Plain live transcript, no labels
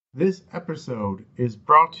This episode is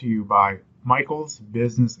brought to you by Michael's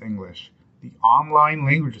Business English, the online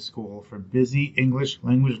language school for busy English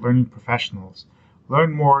language learning professionals.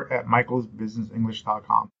 Learn more at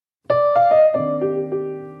michaelsbusinessenglish.com.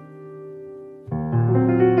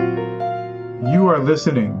 You are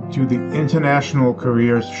listening to the International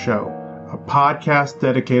Careers Show, a podcast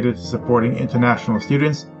dedicated to supporting international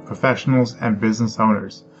students, professionals, and business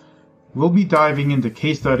owners. We'll be diving into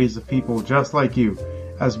case studies of people just like you,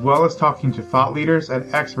 as well as talking to thought leaders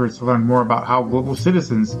and experts to learn more about how global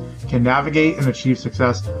citizens can navigate and achieve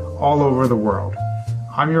success all over the world.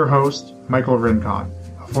 I'm your host, Michael Rincon,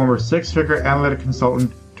 a former six-figure analytic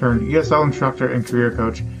consultant turned ESL instructor and career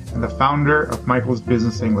coach, and the founder of Michael's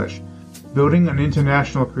Business English. Building an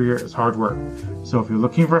international career is hard work, so if you're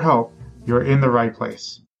looking for help, you're in the right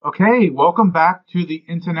place. Okay, welcome back to the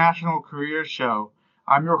International Careers Show.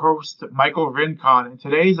 I'm your host, Michael Rincon, and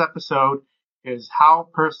today's episode is how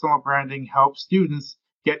personal branding helps students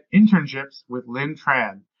get internships with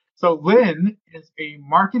Tran. So Lynn is a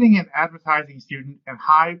marketing and advertising student and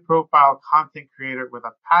high-profile content creator with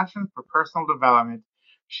a passion for personal development.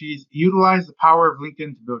 She's utilized the power of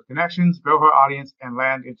LinkedIn to build connections, grow her audience, and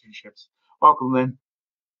land internships. Welcome, Lynn.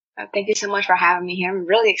 Thank you so much for having me here. I'm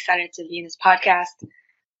really excited to be in this podcast.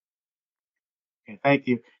 Okay, thank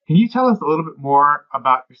you. Can you tell us a little bit more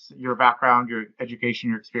about your background, your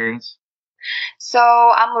education, your experience? So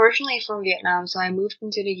I'm originally from Vietnam, so I moved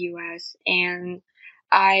into the US, and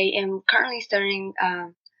I am currently studying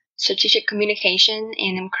strategic communication,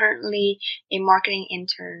 and I'm currently a marketing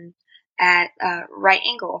intern at Right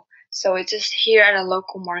Angle. So it's just here at a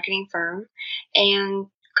local marketing firm, and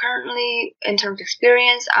currently, in terms of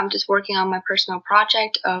experience, I'm just working on my personal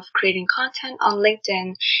project of creating content on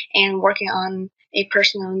LinkedIn and working on a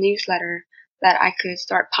personal newsletter that I could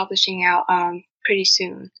start publishing out pretty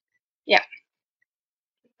soon. Yeah.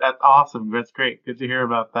 That's awesome. That's great. Good to hear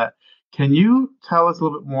about that. Can you tell us a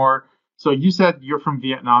little bit more? So you said you're from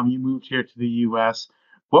Vietnam. You moved here to the US.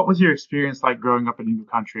 What was your experience like growing up in a new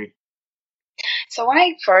country? So when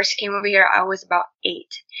I first came over here, I was about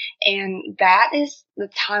 8. And that is the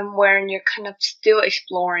time when you're kind of still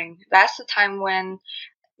exploring. That's the time when,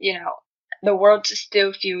 you know, the world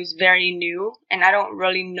still feels very new and I don't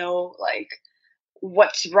really know like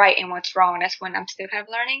what's right and what's wrong. That's when I'm still kind of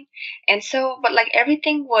learning. And so, but like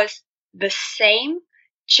everything was the same,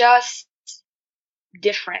 just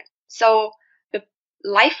different. So the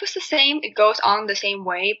life was the same, it goes on the same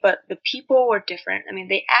way, but the people were different. I mean,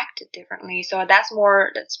 they acted differently. So that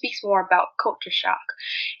speaks more about culture shock.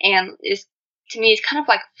 And it's, to me, it's kind of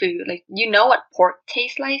like food. Like, you know what pork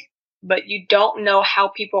tastes like, but you don't know how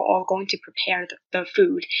people are going to prepare the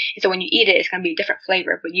food. And so when you eat it, it's going to be a different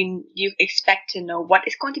flavor, but you expect to know what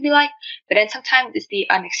it's going to be like. But then sometimes it's the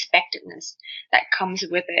unexpectedness that comes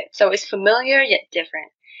with it. So it's familiar yet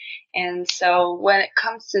different. And so when it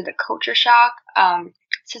comes to the culture shock,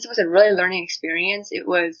 since it was a really learning experience, it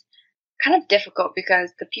was kind of difficult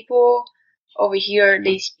because the people over here,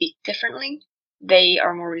 they speak differently. They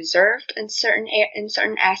are more reserved in certain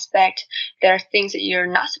aspect. There are things that you're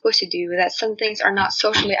not supposed to do. That some things are not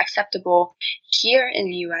socially acceptable here in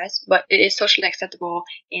the U.S., but it is socially acceptable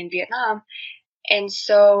in Vietnam. And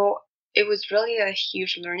so it was really a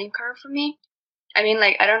huge learning curve for me. I mean,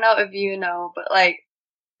 like, I don't know if you know, but like,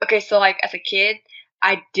 okay, so like as a kid,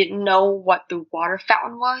 I didn't know what the water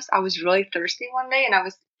fountain was. I was really thirsty one day and I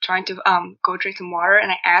was trying to go drink some water,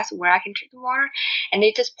 and I asked where I can drink the water, and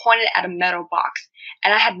they just pointed at a metal box,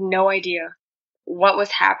 and I had no idea what was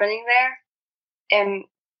happening there. And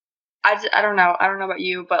I don't know about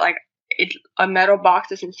you, but like a metal box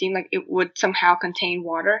doesn't seem like it would somehow contain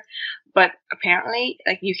water, but apparently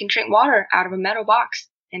like you can drink water out of a metal box,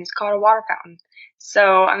 and it's called a water fountain.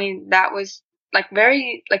 So I mean that was like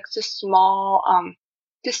very like just small,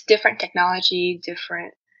 just different technology,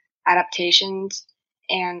 different adaptations.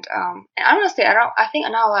 And honestly, I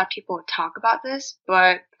think not a lot of people talk about this,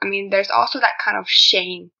 but I mean, there's also that kind of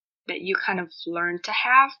shame that you kind of learn to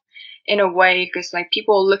have in a way, because like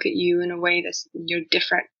people look at you in a way that's you're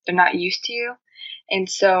different, they're not used to you. And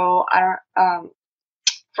so I don't,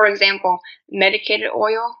 for example, medicated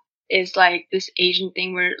oil is like this Asian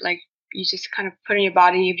thing where like you just kind of put in your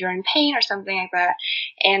body if you're in pain or something like that.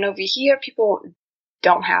 And over here, people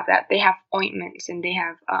don't have that. They have ointments and they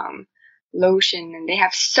have lotion and they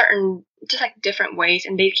have certain just like different ways,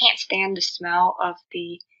 and they can't stand the smell of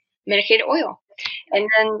the medicated oil. And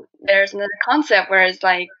then there's another concept where it's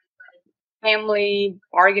like family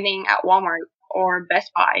bargaining at Walmart or Best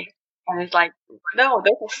Buy, and it's like, no,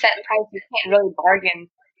 those are set prices. You can't really bargain,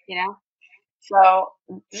 you know.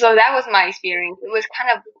 So that was my experience. It was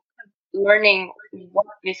kind of learning what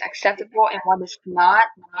is acceptable and what is not,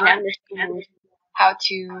 and understanding how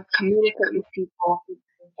to communicate with people,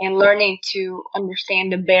 and learning to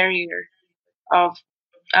understand the barrier of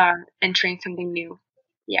entering something new.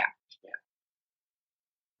 Yeah.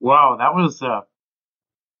 Wow, that was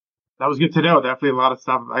good to know. Definitely a lot of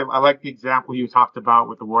stuff. I like the example you talked about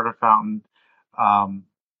with the water fountain. Um,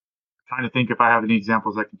 Trying to think if I have any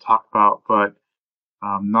examples I can talk about, but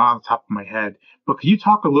not on the top of my head. But can you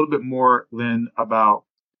talk a little bit more, Lynn, about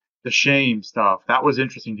the shame stuff? That was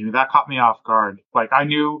interesting to me. That caught me off guard. Like I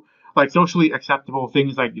knew like socially acceptable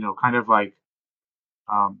things like, kind of like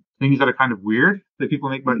things that are kind of weird that people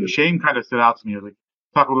make, but Mhm. shame kind of stood out to me. Like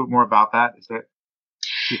talk a little bit more about that. Is that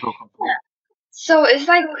do you feel comfortable? So it's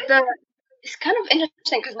kind of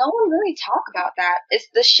interesting because no one really talk about that. It's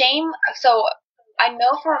the shame. So I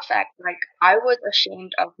know for a fact, like I was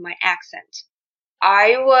ashamed of my accent.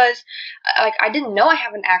 I was like, I didn't know I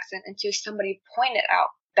have an accent until somebody pointed out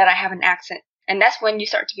that I have an accent. And that's when you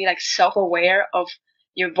start to be like self aware of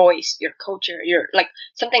your voice, your culture, your like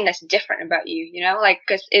something that's different about you, like,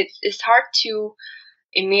 cause it's hard to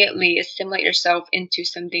immediately assimilate yourself into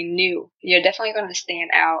something new. You're definitely going to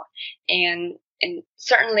stand out. And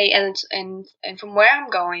certainly, and from where I'm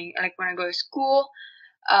going, like when I go to school,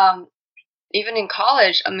 um, even in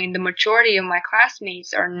college, I mean, the majority of my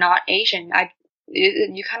classmates are not Asian.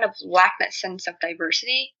 You kind of lack that sense of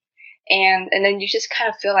diversity, and then you just kind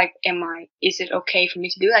of feel like, is it okay for me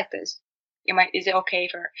to do like this? Is it okay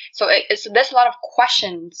for? So there's a lot of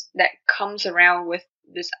questions that comes around with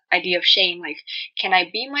this idea of shame. Like, can I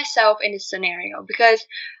be myself in this scenario? Because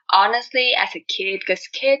honestly, as a kid, because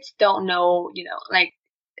kids don't know,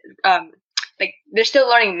 um, like they're still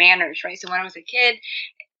learning manners, right? So when I was a kid,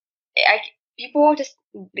 I people just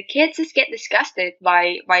the kids just get disgusted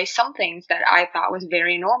by some things that I thought was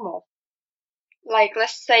very normal. Like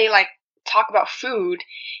let's say like talk about food,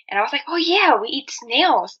 and I was like, oh yeah, we eat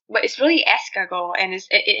snails, but it's really escargot and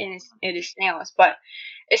it is snails, but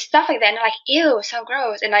it's stuff like that, and they're like, ew, so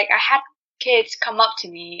gross. And like I had kids come up to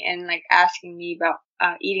me and like asking me about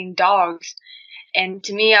eating dogs, and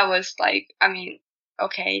to me, I was like, I mean,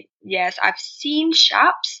 okay, yes, I've seen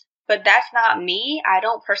shops, but that's not me. I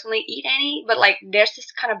don't personally eat any, but like there's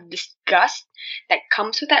this kind of disgust that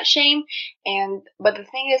comes with that shame. But the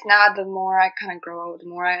thing is now, the more I kind of grow, the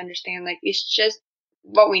more I understand, like, it's just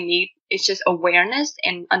what we need. It's just awareness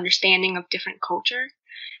and understanding of different culture.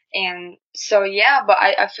 And so, yeah, but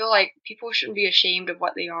I feel like people shouldn't be ashamed of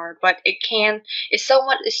what they are, but it's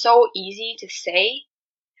so easy to say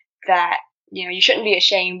that you shouldn't be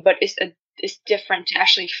ashamed, but it's different to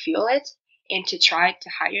actually feel it and to try to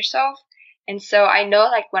hide yourself. And so I know,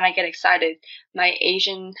 like when I get excited, my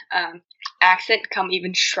Asian accent come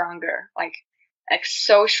even stronger, like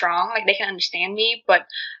so strong, like they can understand me. But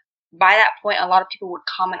by that point, a lot of people would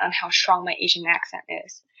comment on how strong my Asian accent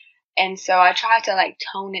is. And so I try to like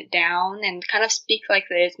tone it down and kind of speak like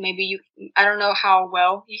this. I don't know how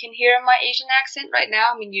well you can hear my Asian accent right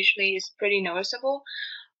now. I mean, usually it's pretty noticeable,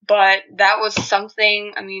 but that was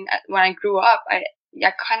something. I mean, when I grew up, I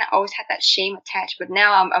kind of always had that shame attached, but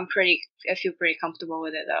now I feel pretty comfortable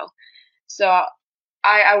with it though. So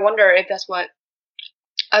I wonder if that's what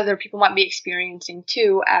other people might be experiencing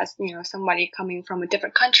too, as somebody coming from a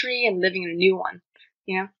different country and living in a new one.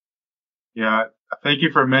 You know. Yeah, thank you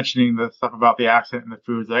for mentioning the stuff about the accent and the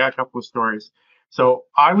foods. I got a couple of stories. So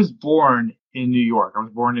I was born in New York. I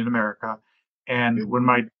was born in America, and Mhm. when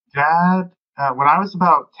I was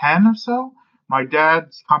about 10 or so, my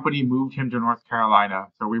dad's company moved him to North Carolina.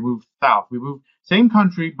 So we moved south. We moved same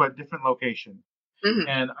country but different location. Mhm.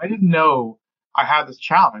 And I didn't know I had this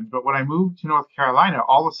challenge, but when I moved to North Carolina,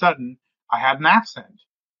 all of a sudden I had an accent,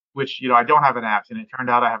 which, I don't have an accent. It turned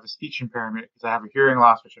out I have a speech impairment because I have a hearing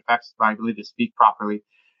loss, which affects my ability to speak properly.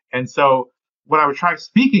 And so when I would try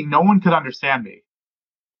speaking, no one could understand me.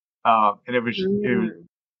 And it was Mm.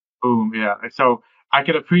 boom. Yeah. And so I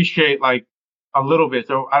could appreciate like a little bit.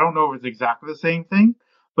 So I don't know if it's exactly the same thing,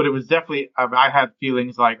 but it was definitely, I had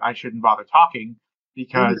feelings like I shouldn't bother talking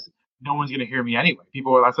because Mhm. no one's going to hear me anyway.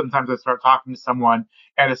 Sometimes I start talking to someone,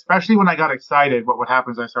 and especially when I got excited, what would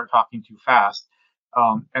happen is I start talking too fast.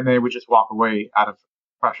 And they would just walk away out of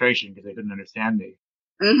frustration because they couldn't understand me.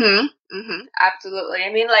 Mhm. Mhm. Absolutely.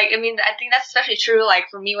 I think that's especially true. Like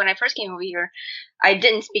for me, when I first came over here, I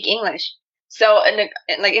didn't speak English. So,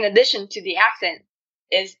 in addition to the accent,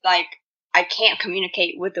 is like I can't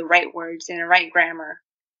communicate with the right words and the right grammar.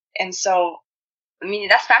 And so, I mean,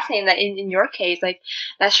 that's fascinating that in your case, like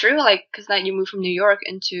that's true. Like, because now you moved from New York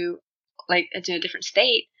into a different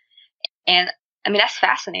state, and I mean that's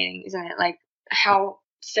fascinating, isn't it? Like how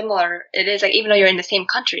similar it is. Like even though you're in the same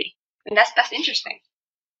country. And that's interesting.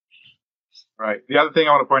 Right. The other thing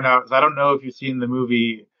I want to point out is I don't know if you've seen the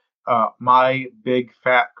movie My Big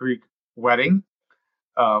Fat Greek Wedding,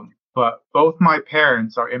 but both my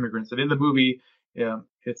parents are immigrants, and in the movie,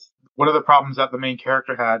 it's one of the problems that the main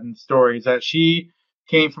character had in the story is that she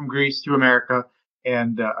came from Greece to America,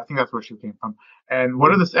 and I think that's where she came from. And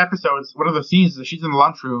one of the episodes, one of the scenes is that she's in the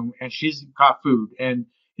lunchroom and she's got food. And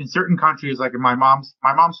in certain countries, like in my mom's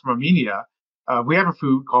from Armenia, we have a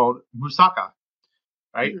food called moussaka,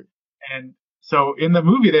 right? Mm-hmm. And so in the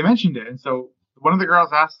movie they mentioned it, and so one of the girls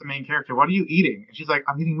asked the main character, "What are you eating?" And she's like,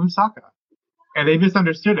 "I'm eating moussaka." And they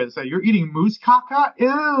misunderstood it. So you're eating moose caca? Ew.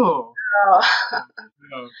 Oh.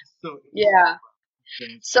 No, so Yeah.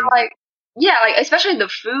 it's So crazy. like, yeah, like especially the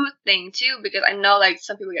food thing too, because I know like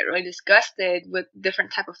some people get really disgusted with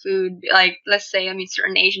different type of food. Like let's say, I mean,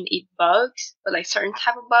 certain Asians eat bugs, but like certain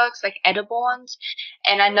type of bugs, like edible ones.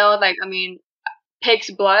 And I know like, I mean,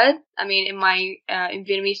 pig's blood. I mean, in my in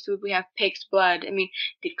Vietnamese food we have pig's blood. I mean,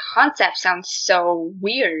 the concept sounds so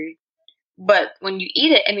weird, but when you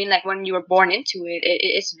eat it, I mean, like when you were born into it,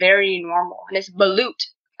 it's very normal, and it's balut.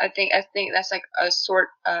 I think that's like a sort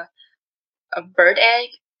of bird egg.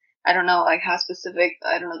 I don't know like how specific.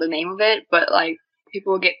 I don't know the name of it, but like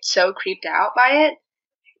people get so creeped out by it.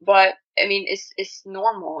 But I mean, it's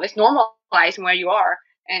normal. It's normalized where you are,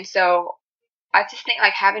 and so I just think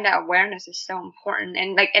like having that awareness is so important,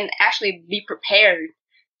 and like and actually be prepared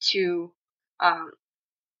to um,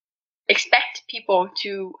 expect people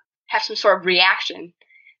to have some sort of reaction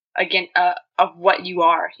again of what you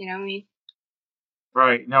are. You know what I mean?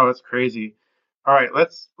 Right. No, it's crazy. All right,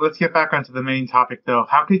 let's get back onto the main topic though.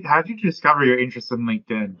 How did you discover your interest in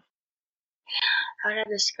LinkedIn? How did I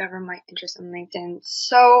discover my interest in LinkedIn?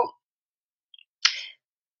 So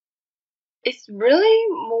it's really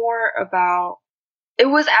more about it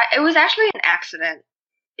was actually an accident.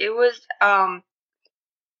 It was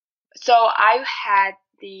so I had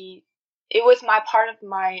the it was my part of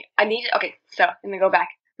my I needed okay, so let me go back,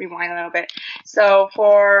 rewind a little bit. So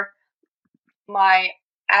for my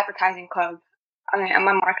advertising club, I mean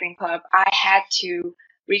my marketing club, I had to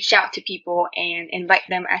reach out to people and invite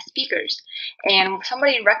them as speakers. And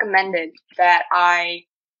somebody recommended that I,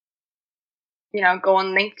 go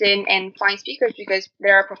on LinkedIn and find speakers because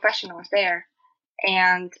there are professionals there.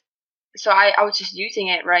 And so I was just using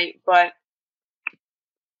it, right? But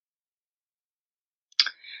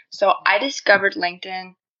so I discovered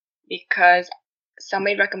LinkedIn because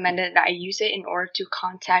somebody recommended that I use it in order to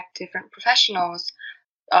contact different professionals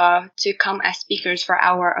to come as speakers for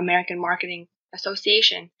our American Marketing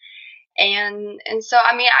Association. And so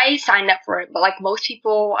I mean I signed up for it, but like most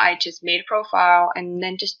people, I just made a profile and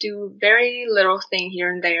then just do very little thing here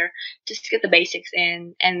and there just to get the basics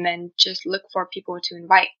in, and then just look for people to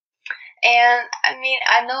invite. And I mean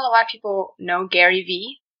I know a lot of people know Gary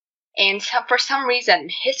V, and so, for some reason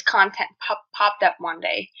his content popped up one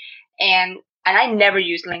day, and I never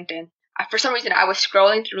used LinkedIn. For some reason I was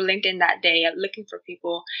scrolling through LinkedIn that day looking for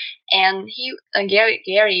people, and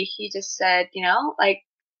Gary he just said, like,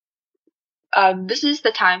 this is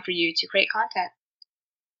the time for you to create content,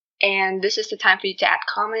 and this is the time for you to add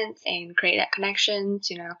comments and create that connections.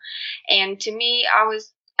 And to me, I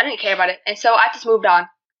didn't care about it, and so I just moved on,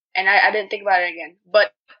 and I didn't think about it again.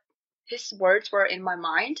 But his words were in my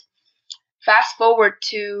mind. Fast forward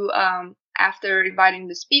to after inviting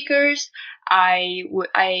the speakers, I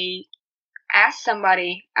asked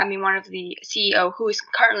somebody, I mean one of the CEO who is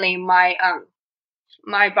currently my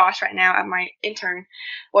boss right now at my intern.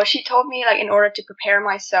 Well, she told me like in order to prepare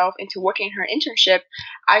myself into working in her internship,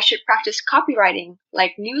 I should practice copywriting,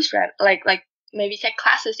 like like maybe take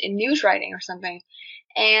classes in news writing or something.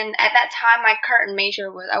 And at that time, my current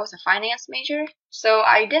major was I was a finance major, so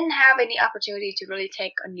I didn't have any opportunity to really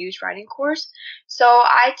take a news writing course. So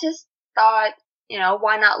I just thought,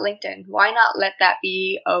 why not LinkedIn? Why not let that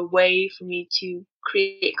be a way for me to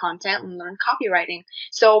create content and learn copywriting?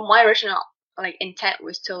 So my original like intent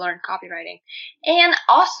was to learn copywriting, and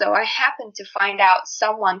also I happened to find out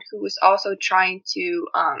someone who was also trying to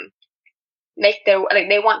make their like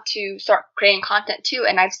they want to start creating content too,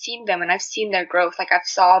 and I've seen them and I've seen their growth. Like I've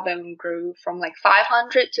saw them grow from like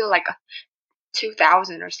 500 to like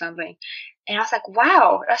 2,000 or something, and I was like,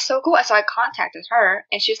 wow, that's so cool. And so I contacted her,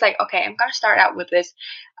 and she's like, okay, I'm gonna start out with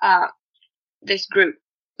uh this group,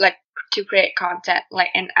 like, to create content, like,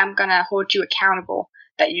 and I'm gonna hold you accountable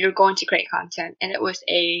that you're going to create content. And it was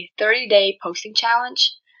a 30-day posting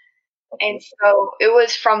challenge. And so it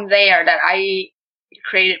was from there that I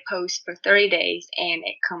created posts for 30 days, and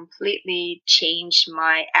it completely changed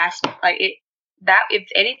my aspect. Like, it that, if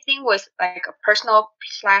anything, was like a personal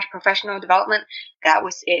 / professional development, that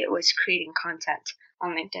was it. It was creating content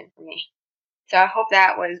on LinkedIn for me. So I hope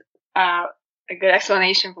that was a good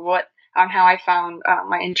explanation for how I found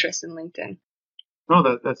my interest in LinkedIn.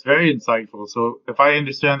 No, that's very insightful. So if I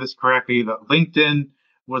understand this correctly, that LinkedIn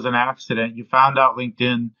was an accident. You found out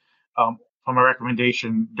LinkedIn from a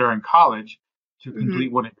recommendation during college to Mm-hmm.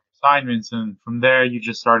 complete one of your assignments, and from there you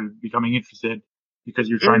just started becoming interested because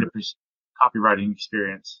you're trying to pursue copywriting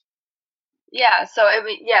experience. Yeah, so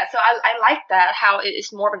so I like that, how it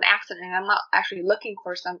is more of an accident. I'm not actually looking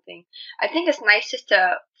for something. I think it's nice just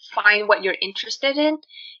to find what you're interested in,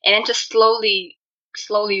 and then just slowly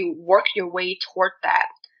work your way toward that,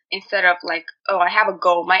 instead of like, oh, I have a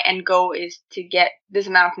goal. My end goal is to get this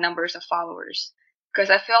amount of numbers of followers. Because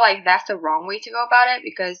I feel like that's the wrong way to go about it,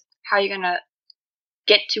 because how are you gonna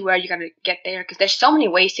get to where you're gonna get there? Because there's so many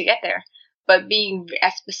ways to get there, but being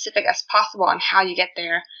as specific as possible on how you get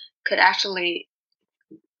there could actually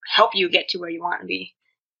help you get to where you want to be.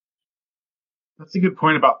 That's a good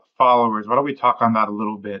point about followers. Why don't we talk on that a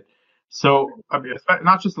little bit? So, I mean,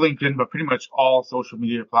 not just LinkedIn, but pretty much all social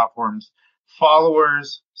media platforms,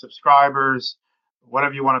 followers, subscribers,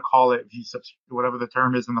 whatever you want to call it, whatever the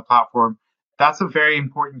term is in the platform, that's a very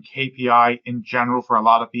important KPI in general for a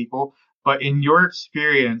lot of people. But in your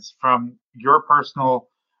experience, from your personal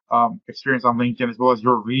experience on LinkedIn, as well as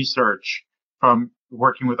your research from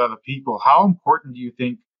working with other people, how important do you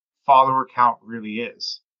think follower count really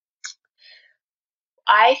is?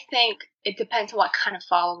 I think it depends on what kind of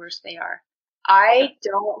followers they are. I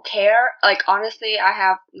don't care. Like, honestly, I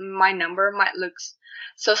have my number might looks.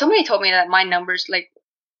 So somebody told me that my numbers like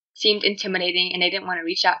seemed intimidating and they didn't want to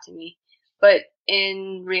reach out to me. But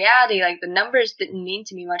in reality, like, the numbers didn't mean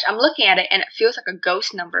to me much. I'm looking at it and it feels like a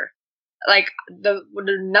ghost number. Like, the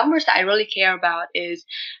numbers that I really care about is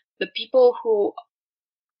the people who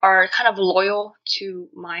are kind of loyal to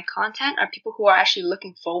my content, are people who are actually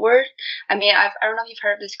looking forward. I mean, I don't know if you've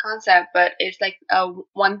heard of this concept, but it's like a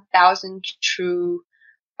 1,000 true.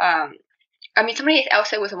 Um, I mean, somebody else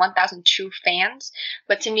said it was 1,000 true fans,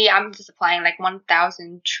 but to me, I'm just applying like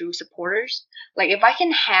 1,000 true supporters. Like, if I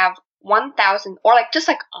can have 1,000, or like just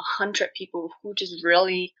like 100 people who just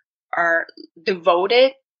really are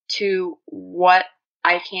devoted to what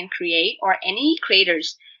I can create, or any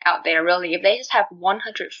creators out there, really, if they just have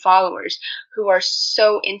 100 followers who are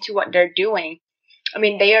so into what they're doing, I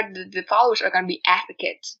mean, the followers are going to be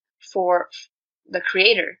advocates for the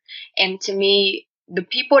creator. And to me, the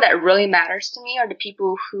people that really matters to me are the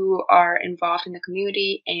people who are involved in the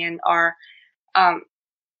community and um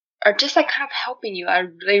are just like kind of helping you.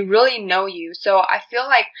 They really know you. So I feel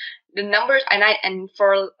like the numbers, and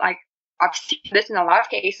for like, I've seen this in a lot of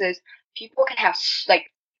cases, people can have like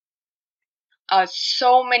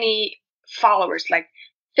so many followers, like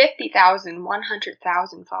 50,000,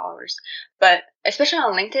 100,000 followers. But especially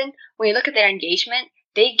on LinkedIn, when you look at their engagement,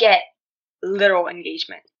 they get little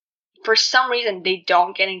engagement. For some reason, they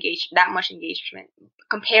don't get that much engagement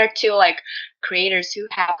compared to like creators who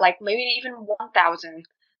have like maybe even 1,000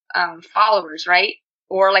 followers, right?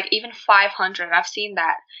 Or like even 500. I've seen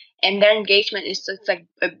that, and their engagement is just like,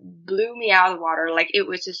 it blew me out of the water. Like, there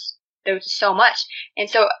was just so much. And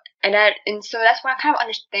so so that's why I kind of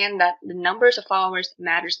understand that the numbers of followers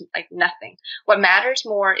matters like nothing. What matters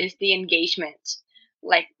more is the engagement,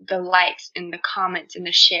 like the likes and the comments and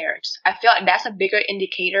the shares. I feel like that's a bigger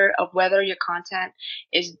indicator of whether your content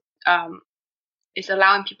is um is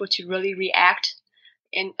allowing people to really react.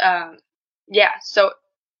 And yeah, so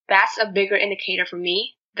that's a bigger indicator for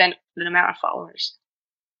me than the amount of followers.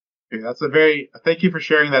 Okay, thank you for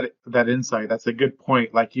sharing that insight. That's a good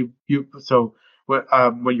point. Like so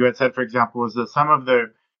what you had said, for example, was that some of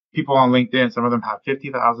the people on LinkedIn, some of them have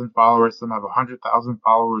 50,000 followers, some have 100,000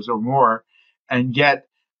 followers or more, and yet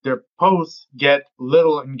their posts get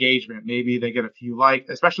little engagement. Maybe they get a few likes,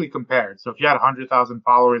 especially compared. So if you had 100,000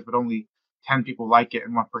 followers, but only 10 people like it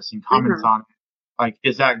and one person comments Mm-hmm. on it, like,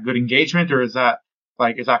 is that good engagement, or is that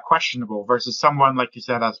questionable versus someone, like you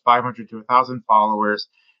said, has 500 to 1,000 followers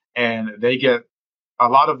and they get a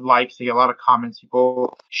lot of likes, they get a lot of comments,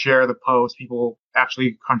 people share the post, people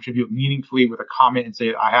actually contribute meaningfully with a comment and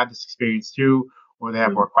say, I had this experience too, or they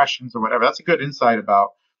have more questions or whatever. That's a good insight about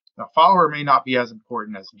a follower may not be as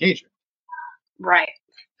important as engagement. Right.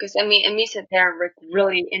 Because I mean, it means that they're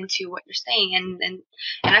really into what you're saying, and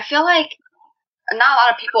I feel like not a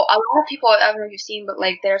lot of people, I don't know if you've seen, but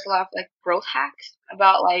like there's a lot of like growth hacks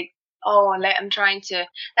about like, oh, I'm trying to,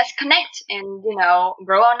 let's connect and,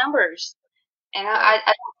 grow our numbers. And Right.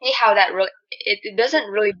 I don't see how that really, it doesn't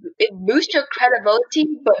really, it boosts your credibility,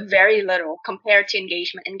 but very little compared to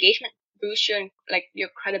engagement. Engagement boost your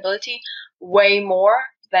credibility way more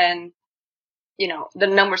than the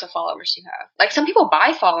numbers of followers you have. Like some people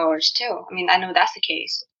buy followers too. I mean, I know that's the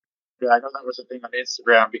case. Yeah, I know that was a thing on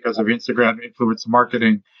Instagram because of Instagram influence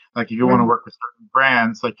marketing. Like if you want to work with certain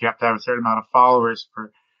brands, like you have to have a certain amount of followers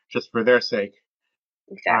for their sake.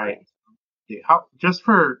 Exactly. Right. Just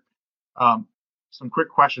for some quick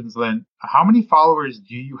questions, Lynn, how many followers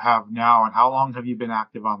do you have now, and how long have you been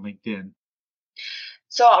active on LinkedIn?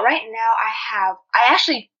 So right now I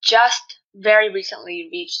actually just very recently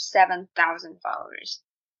reached 7,000 followers.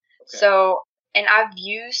 Okay. So, and I've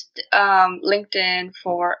used LinkedIn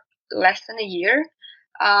for less than a year.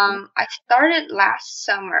 I started last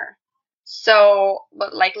summer. So,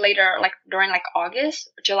 but like later, like during like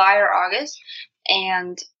July or August.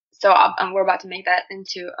 And so we're about to make that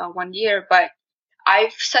into 1 year. But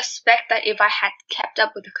I suspect that if I had kept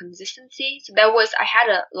up with the consistency, so I had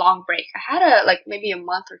a long break. I had like maybe a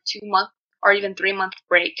month or 2 month or even 3 month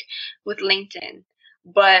break with LinkedIn.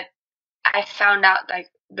 But I found out like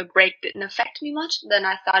the break didn't affect me much than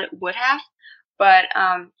I thought it would have. But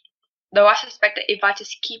though I suspect that if I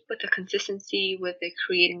just keep with the consistency with the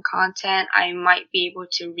creating content, I might be able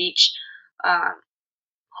to reach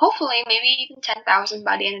hopefully maybe even 10,000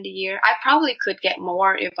 by the end of the year. I probably could get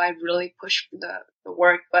more if I really push the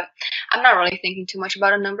work, but I'm not really thinking too much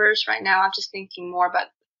about the numbers right now. I'm just thinking more about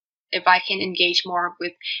if I can engage more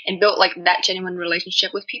with and build like that genuine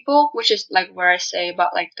relationship with people, which is like where I say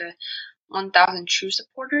about like the 1,000 true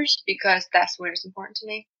supporters, because that's where it's important to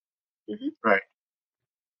me. Right.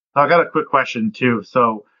 So I got a quick question too.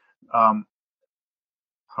 So, how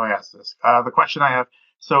I ask this? The question I have.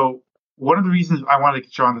 So, one of the reasons I wanted to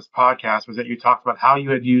get you on this podcast was that you talked about how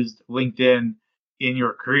you had used LinkedIn in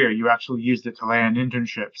your career. You actually used it to land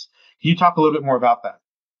internships. Can you talk a little bit more about that?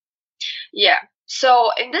 Yeah.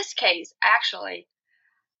 So in this case, actually,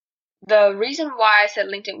 the reason why I said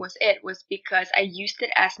LinkedIn was because I used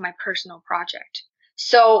it as my personal project.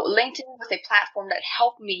 So LinkedIn was a platform that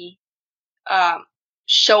helped me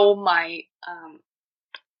show my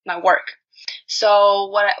work. So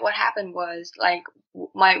what happened was like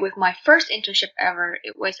with my first internship ever,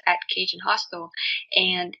 it was at Cajun Hostel,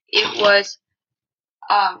 and it was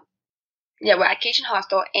we're at Cajun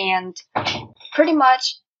Hostel, and pretty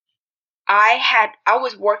much I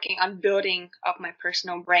was working on building up my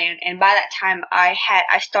personal brand, and by that time I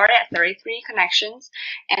started at 33 connections,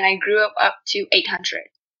 and I grew up to 800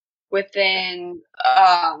 within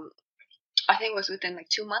I think it was within like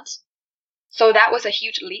 2 months. So that was a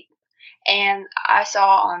huge leap. And I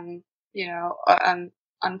saw on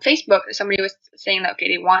on Facebook somebody was saying that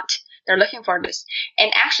okay they're looking for this.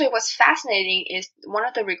 And actually what's fascinating is one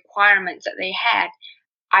of the requirements that they had,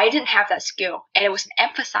 I didn't have that skill, and it was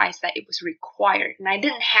emphasized that it was required, and I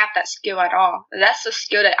didn't have that skill at all. That's the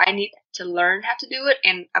skill that I need to learn how to do it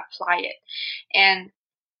and apply it.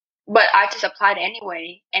 But I just applied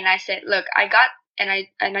anyway, and I said, look, I got, and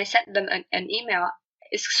I sent them an email.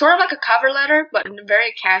 It's sort of like a cover letter, but in a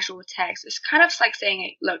very casual text. It's kind of like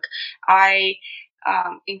saying, look, I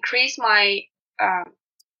increased my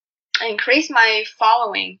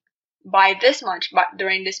following by this much, but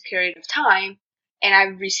during this period of time, and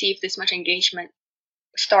I've received this much engagement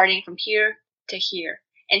starting from here to here.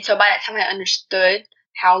 And so by that time, I understood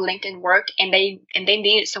how LinkedIn worked, and they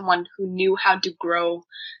needed someone who knew how to grow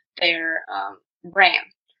their brand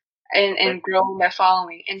and grow their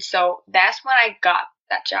following. And so that's when I got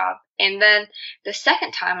that job. And then the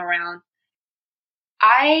second time around,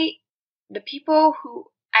 the people who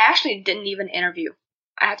I actually didn't even interview.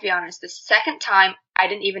 I have to be honest. The second time, I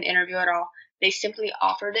didn't even interview at all. They simply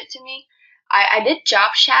offered it to me. I did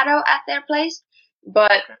job shadow at their place,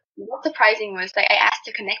 but what's surprising was like I asked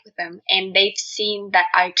to connect with them, and they've seen that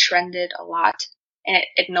I trended a lot, and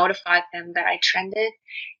it notified them that I trended,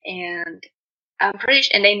 and I'm pretty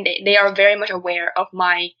sure, and they are very much aware of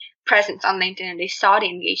my presence on LinkedIn, and they saw the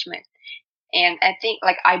engagement. And I think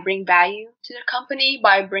like I bring value to the company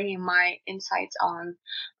by bringing my insights on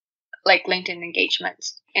like LinkedIn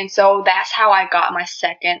engagements. And so that's how I got my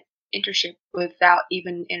second internship without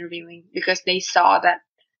even interviewing, because they saw that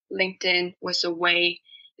LinkedIn was a way,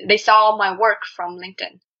 they saw my work from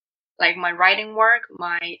LinkedIn, like my writing work,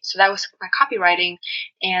 so that was my copywriting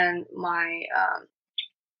and my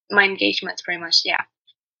engagements pretty much. Yeah.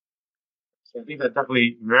 So I think that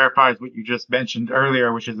definitely verifies what you just mentioned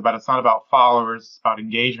earlier, which is about it's not about followers, it's about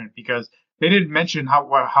engagement, because they didn't mention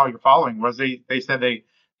how your following was. They said they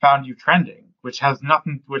found you trending, which has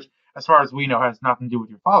nothing, which as far as we know has nothing to do with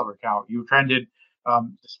your follower count. You trended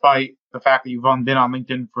despite the fact that you've only been on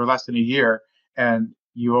LinkedIn for less than a year and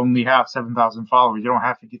you only have 7,000 followers. You don't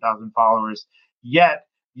have 50,000 followers yet.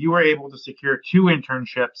 you were able to secure 2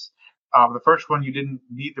 internships. The first one, you didn't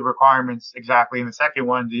meet the requirements exactly, and the second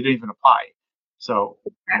one, you didn't even apply. So,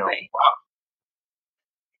 Exactly. wow.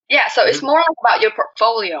 Yeah, so it's Really? more like about your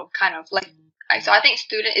portfolio, kind of like. So I think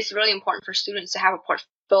it's really important for students to have a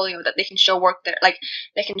portfolio that they can show work there, like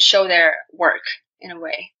they can show their work in a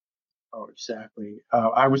way. Oh, exactly.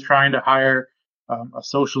 I was trying to hire a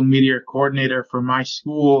social media coordinator for my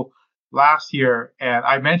school last year, and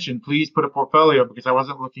I mentioned, please put a portfolio because I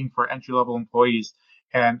wasn't looking for entry-level employees.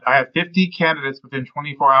 And I had 50 candidates within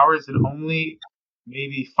 24 hours, and only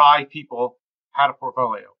maybe 5 people had a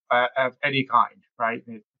portfolio of any kind, right?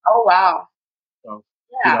 Oh wow. So,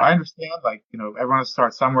 Yeah. I understand, like, everyone has to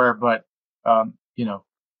start somewhere, but, um, you know,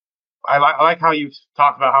 I like how you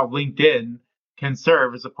talked about how LinkedIn can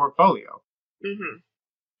serve as a portfolio. Mhm.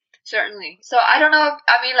 Certainly. So I don't know.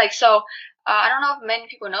 I mean, like, so I don't know if many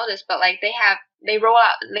people know this, but like they roll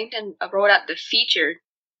out LinkedIn rolled out the feature,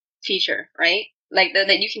 right? Like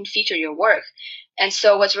that you can feature your work. And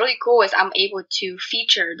so what's really cool is I'm able to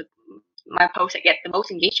feature my posts that get the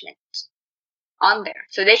most engagement on there,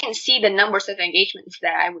 so they can see the numbers of engagements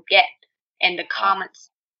that I would get and the comments.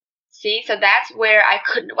 See, so that's where I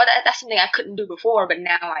couldn't. Well, that's something I couldn't do before, but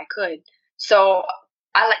now I could. So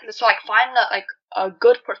like find a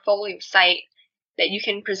good portfolio site that you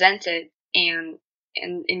can present it and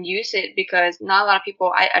use it, because not a lot of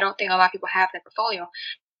people. I don't think a lot of people have that portfolio.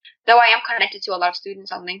 Though I am connected to a lot of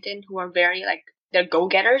students on LinkedIn who are very like they're go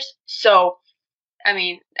getters. So I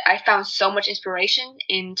mean, I found so much inspiration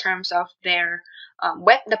in terms of their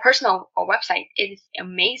the personal website. It is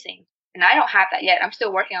amazing, and I don't have that yet. I'm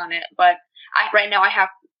still working on it, but right now I have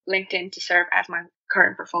LinkedIn to serve as my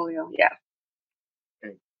current portfolio. Yeah.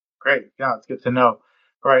 Okay, great. Yeah, it's good to know.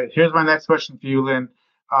 All right, here's my next question for you, Lynn.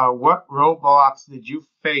 What roadblocks did you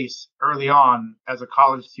face early on as a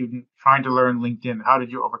college student trying to learn LinkedIn? How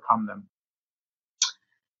did you overcome them?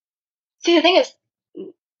 See, the thing is,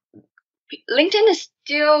 LinkedIn is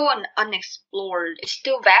still an unexplored. It's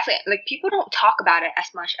still vastly like people don't talk about it as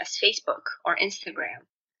much as Facebook or Instagram.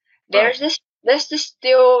 Right. There's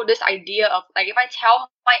still this idea of like if I tell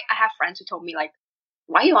my I have friends who told me like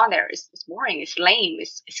why are you on there? It's boring. It's lame.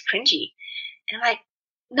 It's cringy. And I'm like,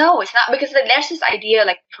 no, it's not, because there's this idea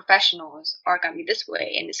like professionals are gonna be this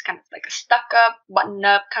way, and it's kind of like a stuck up, button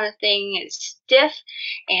up kind of thing. It's stiff,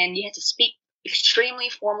 and you have to speak extremely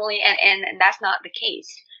formally, and that's not the case.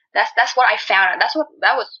 That's what I found out.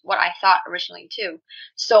 That was what I thought originally too.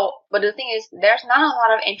 So, but the thing is, there's not a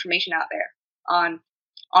lot of information out there on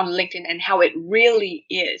LinkedIn and how it really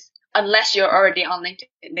is, unless you're already on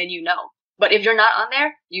LinkedIn, then you know. But if you're not on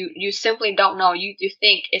there, you simply don't know. You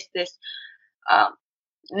think it's um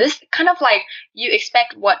this kind of like you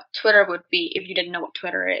expect what Twitter would be if you didn't know what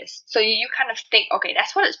Twitter is. So you kind of think, okay,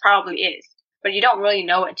 that's what it probably is, but you don't really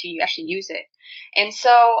know it until you actually use it. And so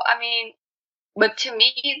I mean, but to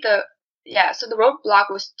me so the roadblock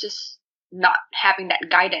was just not having that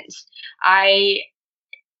guidance. I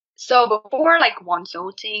So before like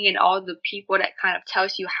consulting and all the people that kind of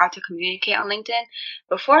tells you how to communicate on LinkedIn,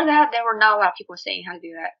 before that there were not a lot of people saying how to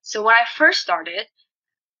do that. So when I first started,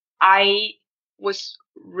 I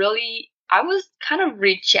I was kind of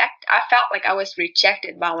I felt like I was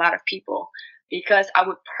rejected by a lot of people because I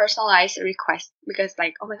would personalize a request because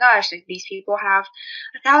like, oh my gosh, like these people have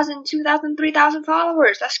 1,000, 2,000, 3,000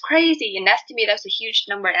 followers. That's crazy. And that's to me, that's a huge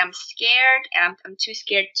number. And I'm scared and I'm too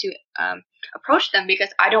scared to approach them because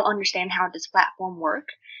I don't understand how this platform work.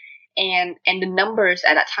 And the numbers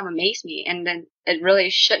at that time amazed me. And then it really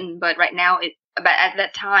shouldn't, but but at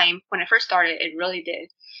that time when I first started, it really did.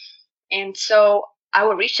 And so I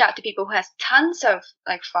would reach out to people who has tons of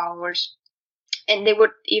like followers, and they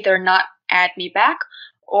would either not add me back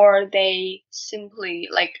or they simply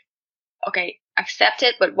like, okay, accept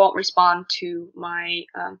it but won't respond to my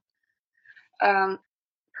um,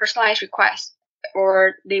 personalized request,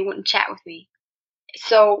 or they wouldn't chat with me.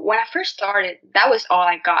 So when I first started, that was all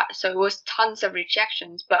I got. So it was tons of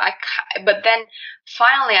rejections, but then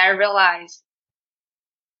finally I realized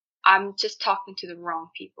I'm just talking to the wrong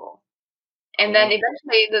people. And then Oh,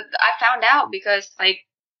 eventually I found out because like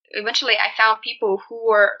eventually I found people who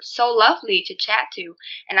were so lovely to chat to,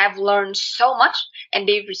 and I've learned so much, and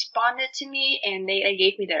they've responded to me and they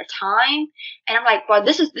gave me their time, and I'm like, well,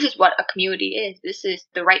 this is what a community is. This is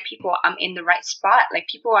the right people. I'm in the right spot. Like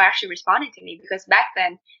people are actually responding to me, because back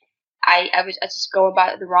then I just go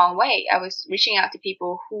about it the wrong way. I was reaching out to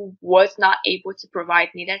people who was not able to provide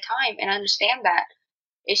me their time, and I understand that.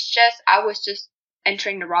 It's just I was just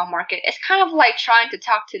entering the wrong market. It's kind of like trying to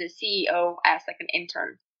talk to the CEO as like an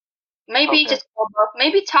intern. Maybe okay. just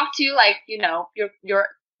maybe talk to like your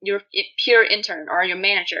your peer intern or your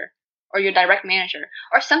manager or your direct manager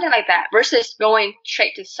or something like that, versus going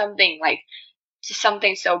straight to something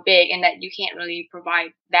so big and that you can't really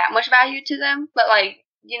provide that much value to them. But like,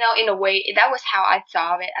 in a way, that was how I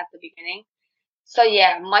saw it at the beginning. So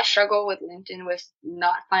yeah, my struggle with LinkedIn was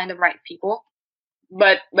not finding the right people.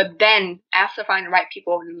 But then after finding the right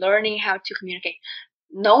people, learning how to communicate,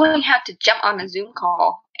 knowing how to jump on a Zoom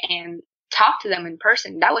call and talk to them in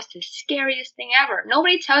person, that was the scariest thing ever.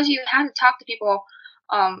 Nobody tells you how to talk to people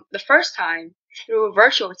the first time through a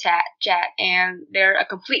virtual chat, and they're a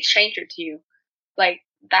complete stranger to you. Like,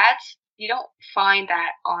 you don't find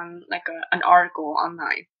that on like an article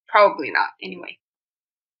online. Probably not, anyway.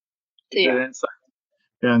 So yeah. Good insight.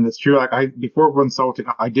 And it's true. Like before consulting,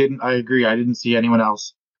 I agree. I didn't see anyone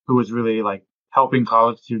else who was really like helping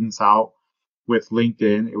college students out with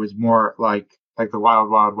LinkedIn. It was more like the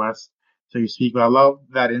wild, wild west. So you speak, but I love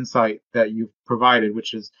that insight that you provided,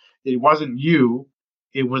 which is it wasn't you,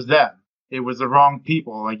 it was them. It was the wrong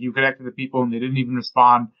people. Like you connected to people and they didn't even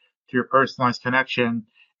respond to your personalized connection.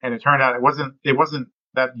 And it turned out it wasn't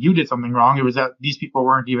that you did something wrong. It was that these people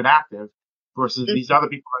weren't even active versus Mm-hmm. these other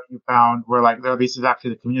people that you found were like, no, this is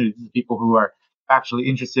actually the community. These are people who are actually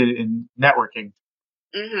interested in networking.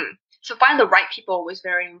 Mm-hmm. So finding the right people was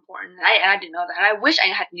very important. I didn't know that, and I wish I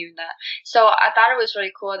had knew that. So I thought it was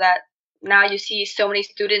really cool that now you see so many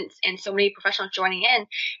students and so many professionals joining in,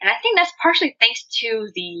 and I think that's partially thanks to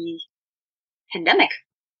the pandemic,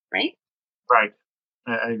 right? Right.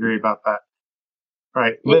 I agree about that.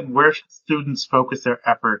 Right. Yeah. Lynn, where should students focus their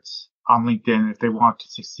efforts on LinkedIn if they want to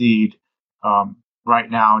succeed right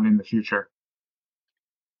now and in the future?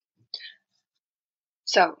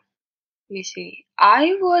 So let me see.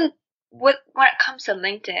 I would, when it comes to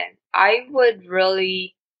LinkedIn, I would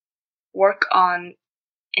really work on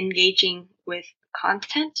engaging with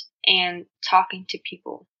content and talking to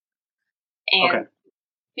people, Okay. and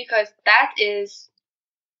because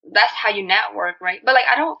that's how you network, right? But like,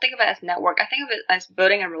 I don't think of it as network. I think of it as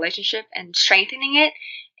building a relationship and strengthening it,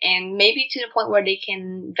 and maybe to the point where they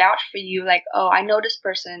can vouch for you, like, oh, I know this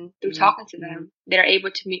person through talking to them. They're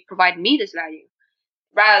able to provide me this value,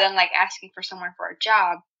 rather than like asking for someone for a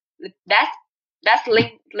job. That's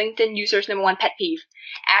LinkedIn users' number one pet peeve: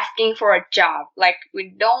 asking for a job. Like,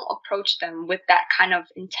 we don't approach them with that kind of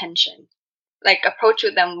intention. Like, approach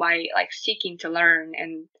with them by like seeking to learn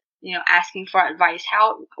and asking for advice.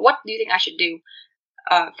 What do you think I should do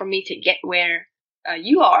for me to get where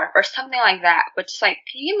you are, or something like that? But just like,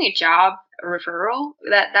 can you give me a job, a referral?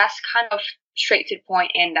 That's kind of straight to the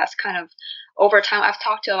point, and that's kind of, over time, I've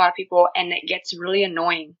talked to a lot of people, and it gets really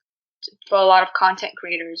annoying for a lot of content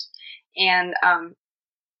creators. And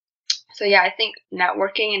so yeah, I think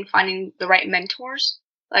networking and finding the right mentors.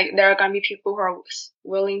 Like, there are going to be people who are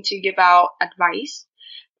willing to give out advice,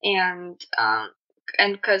 and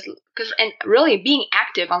because really being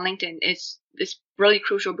active on LinkedIn is really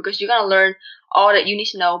crucial, because you're gonna learn all that you need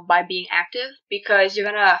to know by being active, because you're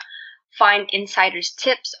gonna find insiders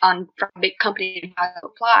tips on from big companies, how to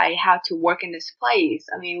apply, how to work in this place.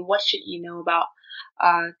 I mean, what should you know about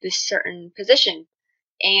this certain position,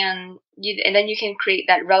 and then you can create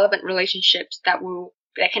that relevant relationships that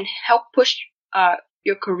can help push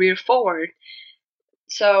your career forward.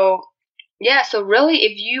 So yeah, so really,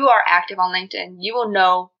 if you are active on LinkedIn, you will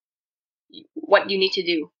know what you need to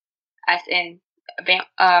do, as in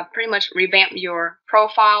pretty much revamp your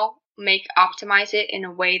profile, optimize it in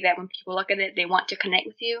a way that when people look at it, they want to connect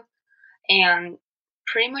with you, and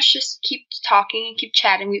pretty much just keep talking and keep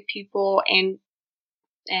chatting with people, and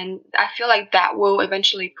I feel like that will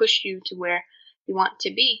eventually push you to where you want to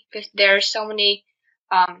be, because there's so many,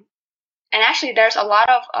 and actually there's a lot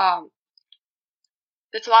of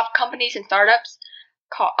companies and startups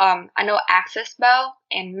called, I know Access Bell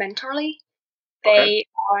and Mentorly. Okay. They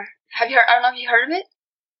are, have you heard, I don't know if you heard of it.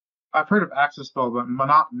 I've heard of Access Spell, but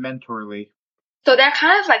not Mentorly. So they're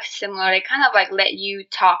kind of like similar. They kind of like let you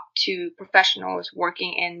talk to professionals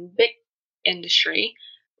working in big industry,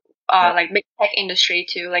 Okay. like big tech industry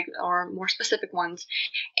too, like, or more specific ones.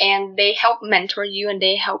 And they help mentor you and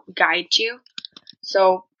they help guide you.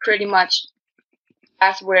 So pretty much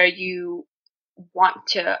that's where you want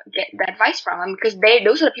to get the advice from them, because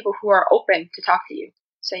those are the people who are open to talk to you.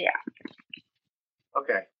 So yeah.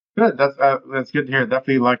 Okay. Good. That's good to hear.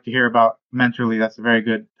 Definitely like to hear about Mentorly. That's a very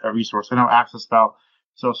good resource. I know Access Spell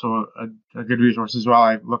is also a good resource as well.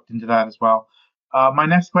 I've looked into that as well. My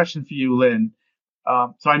next question for you, Lynn.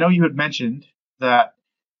 So I know you had mentioned that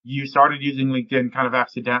you started using LinkedIn kind of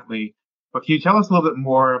accidentally, but can you tell us a little bit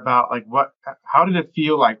more about like how did it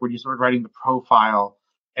feel like when you started writing the profile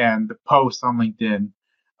and the posts on LinkedIn?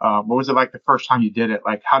 What was it like the first time you did it?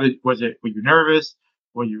 Like, were you nervous?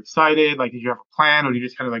 Were you excited? Like, did you have a plan, or did you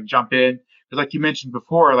just kind of like jump in? Because like you mentioned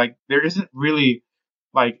before, like there isn't really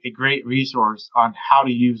like a great resource on how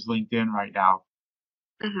to use LinkedIn right now.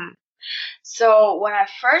 Hmm. So when I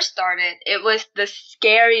first started, it was the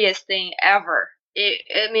scariest thing ever.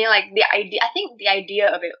 I mean, like the idea. I think the idea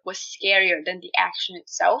of it was scarier than the action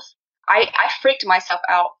itself. I freaked myself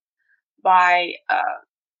out by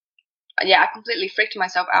yeah, I completely freaked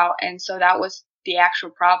myself out, and so that was the actual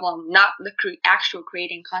problem, not the actual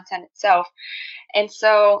creating content itself. And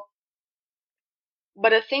so, but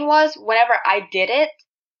the thing was, whenever I did it,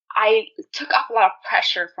 I took off a lot of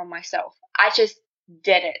pressure from myself. I just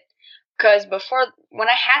did it. Because before, when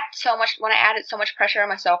I added so much pressure on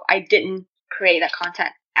myself, I didn't create that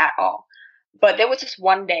content at all. But there was just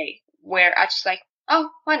one day where I just like, oh,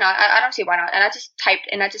 why not? I don't see why not. And I just typed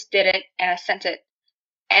and I just did it and I sent it.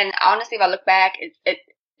 And honestly, if I look back,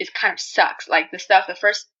 it kind of sucks. Like the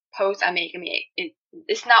first post I make, I mean,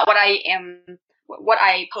 it's not what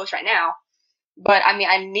I post right now. But I mean,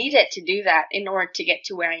 I needed to do that in order to get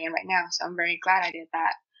to where I am right now. So I'm very glad I did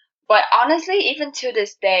that. But honestly, even to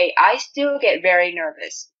this day, I still get very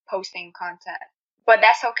nervous posting content. But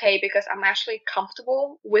that's okay because I'm actually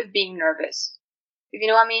comfortable with being nervous. If you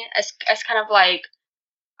know what I mean? It's kind of like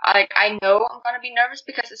I know I'm gonna be nervous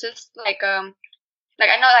because it's just like I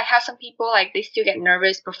know like how some people like they still get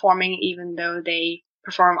nervous performing even though they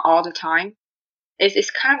perform all the time. It's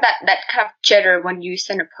kind of that kind of jitter when you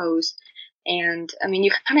send a post, and I mean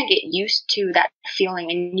you kind of get used to that feeling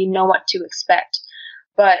and you know what to expect.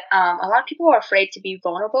 But a lot of people are afraid to be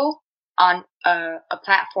vulnerable on a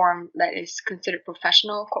platform that is considered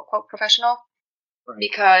professional, quote quote professional, Right.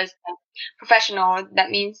 because professional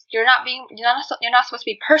that means you're not supposed to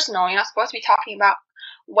be personal. You're not supposed to be talking about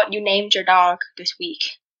what you named your dog this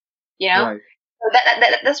week. You know, Right. so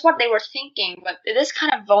that's what they were thinking. But this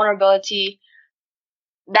kind of vulnerability,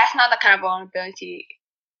 that's not the kind of vulnerability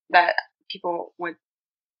that people would.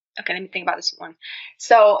 Okay, let me think about this one.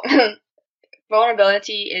 So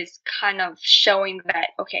vulnerability is kind of showing that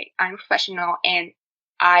okay, I'm professional and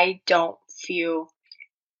I don't feel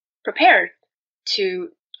prepared to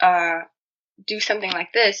do something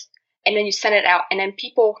like this, and then you send it out, and then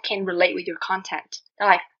people can relate with your content. They're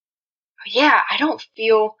like, oh, yeah, I don't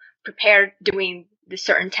feel prepared doing this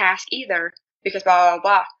certain task either because blah blah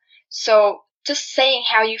blah. So just saying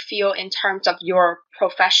how you feel in terms of your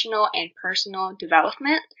professional and personal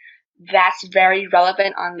development, that's very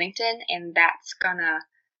relevant on LinkedIn, and that's gonna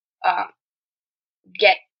um,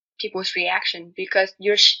 get people's reaction because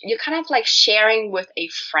you're kind of like sharing with a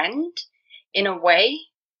friend in a way,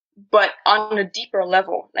 but on a deeper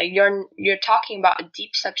level. Like you're talking about a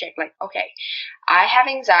deep subject. Like okay, I have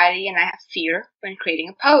anxiety and I have fear when creating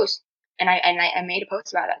a post, and I made a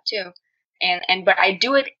post about that too, and but I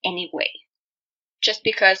do it anyway, just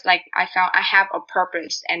because like I found I have a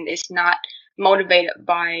purpose and it's not motivated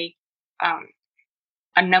by um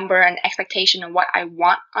a number and expectation of what I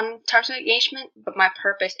want on terms of engagement, but my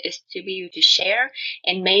purpose is to be able to share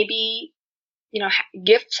and maybe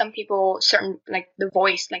give some people certain like the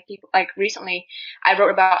voice. Like people like recently I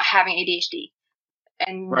wrote about having ADHD,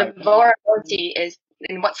 and the Right. vulnerability is,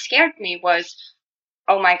 and what scared me was,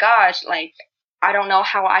 oh my gosh, like I don't know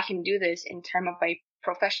how I can do this in terms of a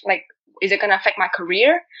profession. Like, is it gonna affect my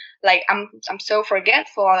career? Like, I'm so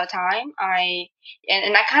forgetful all the time.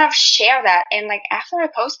 And I kind of share that, and like after I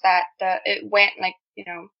post that, it went like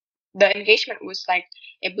the engagement was like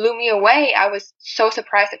it blew me away. I was so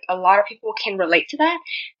surprised that a lot of people can relate to that,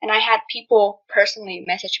 and I had people personally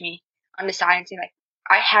message me on the side and say like,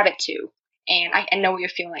 I have it too, and I know what you're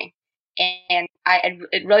feeling, and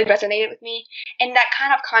it really resonated with me, and that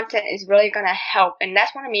kind of content is really going to help, and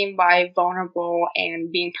that's what I mean by vulnerable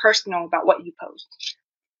and being personal about what you post.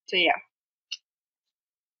 So yeah.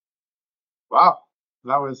 Wow.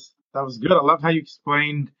 That was good. I love how you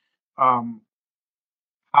explained um,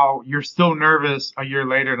 how you're still nervous a year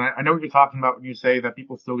later. And I know what you're talking about when you say that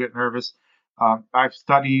people still get nervous. I've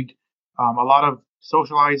studied a lot of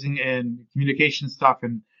socializing and communication stuff.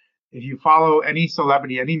 And if you follow any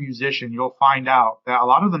celebrity, any musician, you'll find out that a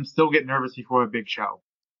lot of them still get nervous before a big show,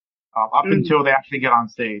 up Mm, until they actually get on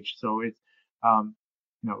stage. So it's,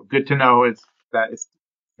 good to know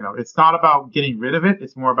it's not about getting rid of it.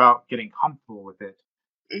 It's more about getting comfortable with it.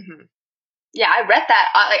 hmm. Yeah, I read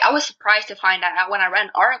that. I was surprised to find out when I read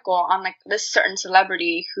an article on like this certain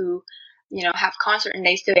celebrity who, have concert and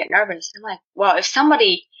they still get nervous. I'm like, well, if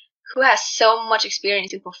somebody who has so much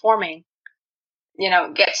experience in performing,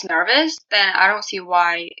 gets nervous, then I don't see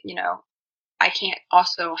why, I can't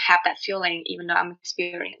also have that feeling even though I'm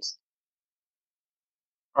experienced.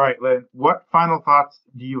 All right, Lynn, what final thoughts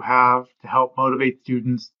do you have to help motivate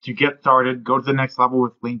students to get started, go to the next level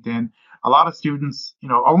with LinkedIn? A lot of students,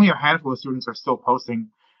 only a handful of students are still posting,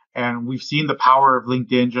 and we've seen the power of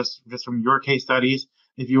LinkedIn just from your case studies.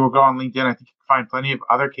 If you will go on LinkedIn, I think you can find plenty of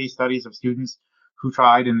other case studies of students who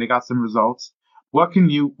tried and they got some results. What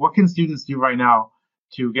can students do right now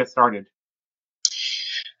to get started?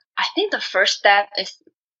 I think the first step is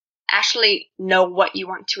actually know what you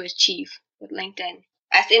want to achieve with LinkedIn.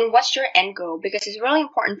 As in, what's your end goal? Because it's really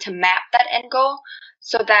important to map that end goal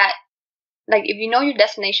so that, like, if you know your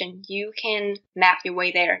destination, you can map your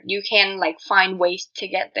way there. You can, like, find ways to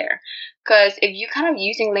get there. Because if you kind of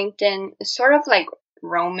using LinkedIn, it's sort of like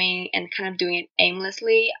roaming and kind of doing it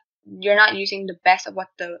aimlessly, you're not using the best of what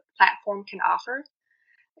the platform can offer.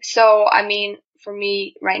 So, I mean, for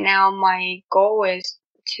me right now, my goal is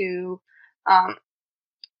to um,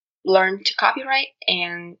 learn to copyright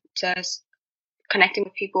and just connecting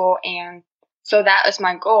with people, and so that is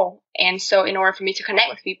my goal. And so in order for me to connect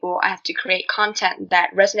with people, I have to create content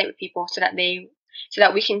that resonate with people so that we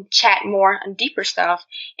can chat more and deeper stuff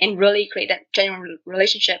and really create that genuine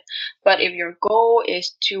relationship. But if your goal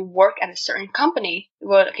is to work at a certain company,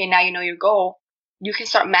 well, okay, now you know your goal, you can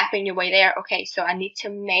start mapping your way there. Okay, so I need to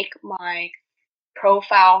make my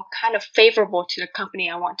profile kind of favorable to the company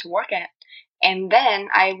I want to work at. And then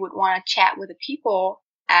I would want to chat with the people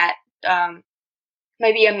at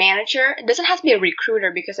maybe a manager. It doesn't have to be a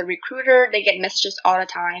recruiter, because a recruiter, they get messages all the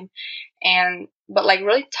time. But like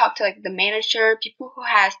really talk to like the manager, people who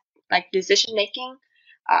has like decision making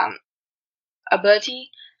ability,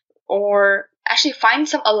 or actually find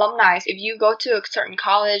some alumni. If you go to a certain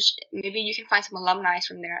college, maybe you can find some alumni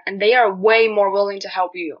from there, and they are way more willing to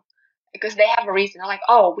help you because they have a reason. They're like,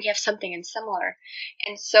 oh, we have something in similar.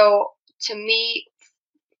 And so to me,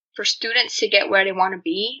 for students to get where they want to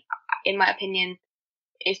be, in my opinion,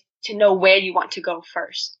 is to know where you want to go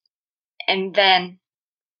first. And then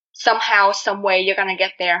somehow, some way, you're going to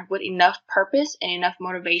get there with enough purpose and enough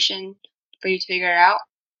motivation for you to figure it out.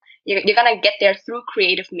 You're going to get there through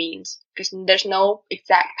creative means, because there's no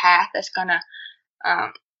exact path that's going to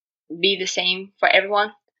be the same for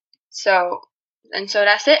everyone. So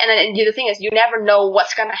that's it. And then the thing is, you never know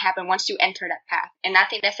what's going to happen once you enter that path. And I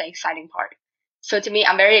think that's the exciting part. So to me,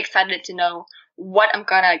 I'm very excited to know what I'm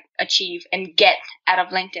going to achieve and get out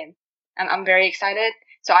of LinkedIn. I'm very excited.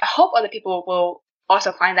 So I hope other people will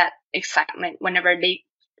also find that excitement whenever they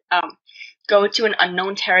go to an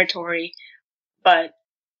unknown territory, but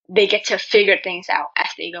they get to figure things out as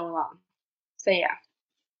they go along. So yeah.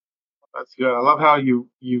 That's good. I love how you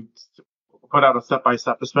put out a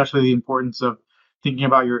step-by-step, especially the importance of thinking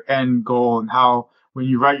about your end goal, and how when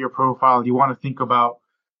you write your profile, you want to think about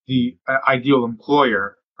the ideal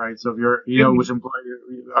employer, right? So if which employer,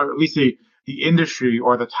 or at least the industry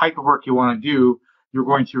or the type of work you want to do, you're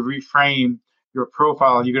going to reframe your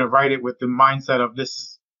profile. You're going to write it with the mindset of this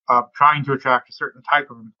is trying to attract a certain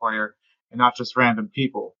type of employer and not just random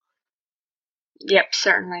people. Yep,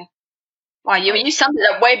 certainly. Wow, you summed it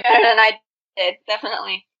up way better than I did,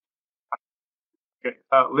 definitely. Okay.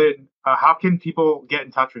 Lynn, how can people get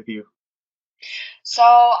in touch with you? So,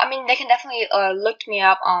 I mean, they can definitely look me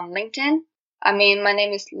up on LinkedIn. I mean, my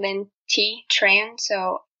name is Linh T. Tran.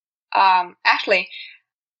 So, actually,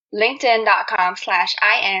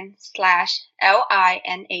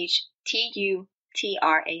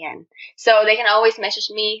 linkedin.com/in/LINHTUTRAN. So they can always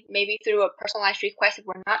message me, maybe through a personalized request if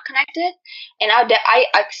we're not connected. And I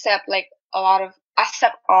accept I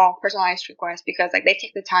accept all personalized requests, because like they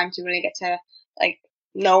take the time to really get to like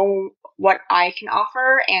know what I can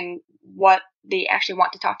offer and what they actually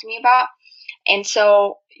want to talk to me about. And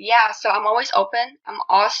so yeah, so I'm always open. I'm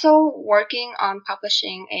also working on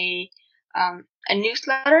publishing a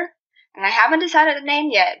newsletter, and I haven't decided the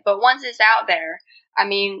name yet, but once it's out there, I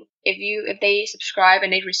mean, if they subscribe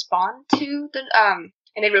and they respond to the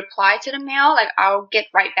and they reply to the mail, like I'll get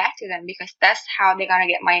right back to them, because that's how they're gonna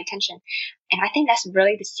get my attention. And I think that's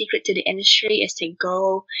really the secret to the industry, is to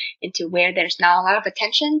go into where there's not a lot of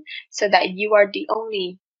attention, so that you are the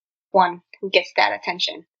only one who gets that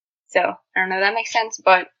attention. So I don't know if that makes sense,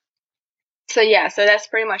 but so yeah, so that's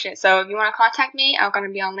pretty much it. So if you want to contact me, I'm going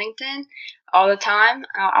to be on LinkedIn all the time.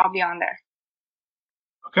 I'll be on there.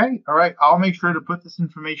 Okay. All right. I'll make sure to put this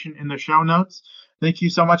information in the show notes. Thank you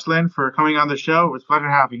so much, Lynn, for coming on the show. It was a pleasure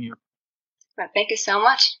having you. Well, thank you so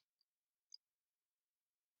much.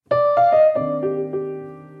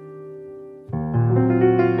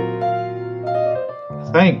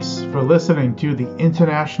 Thanks for listening to the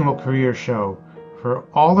International Career Show. For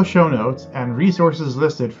all the show notes and resources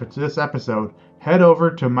listed for this episode, head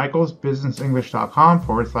over to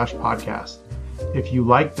michaelsbusinessenglish.com/podcast. If you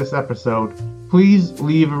liked this episode, please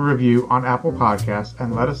leave a review on Apple Podcasts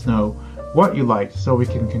and let us know what you liked so we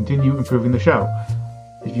can continue improving the show.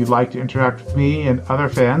 If you'd like to interact with me and other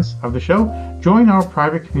fans of the show, join our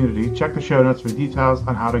private community. Check the show notes for details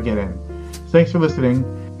on how to get in. Thanks for listening.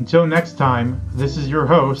 Until next time, this is your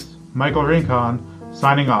host, Michael Rincon,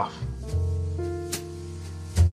 signing off.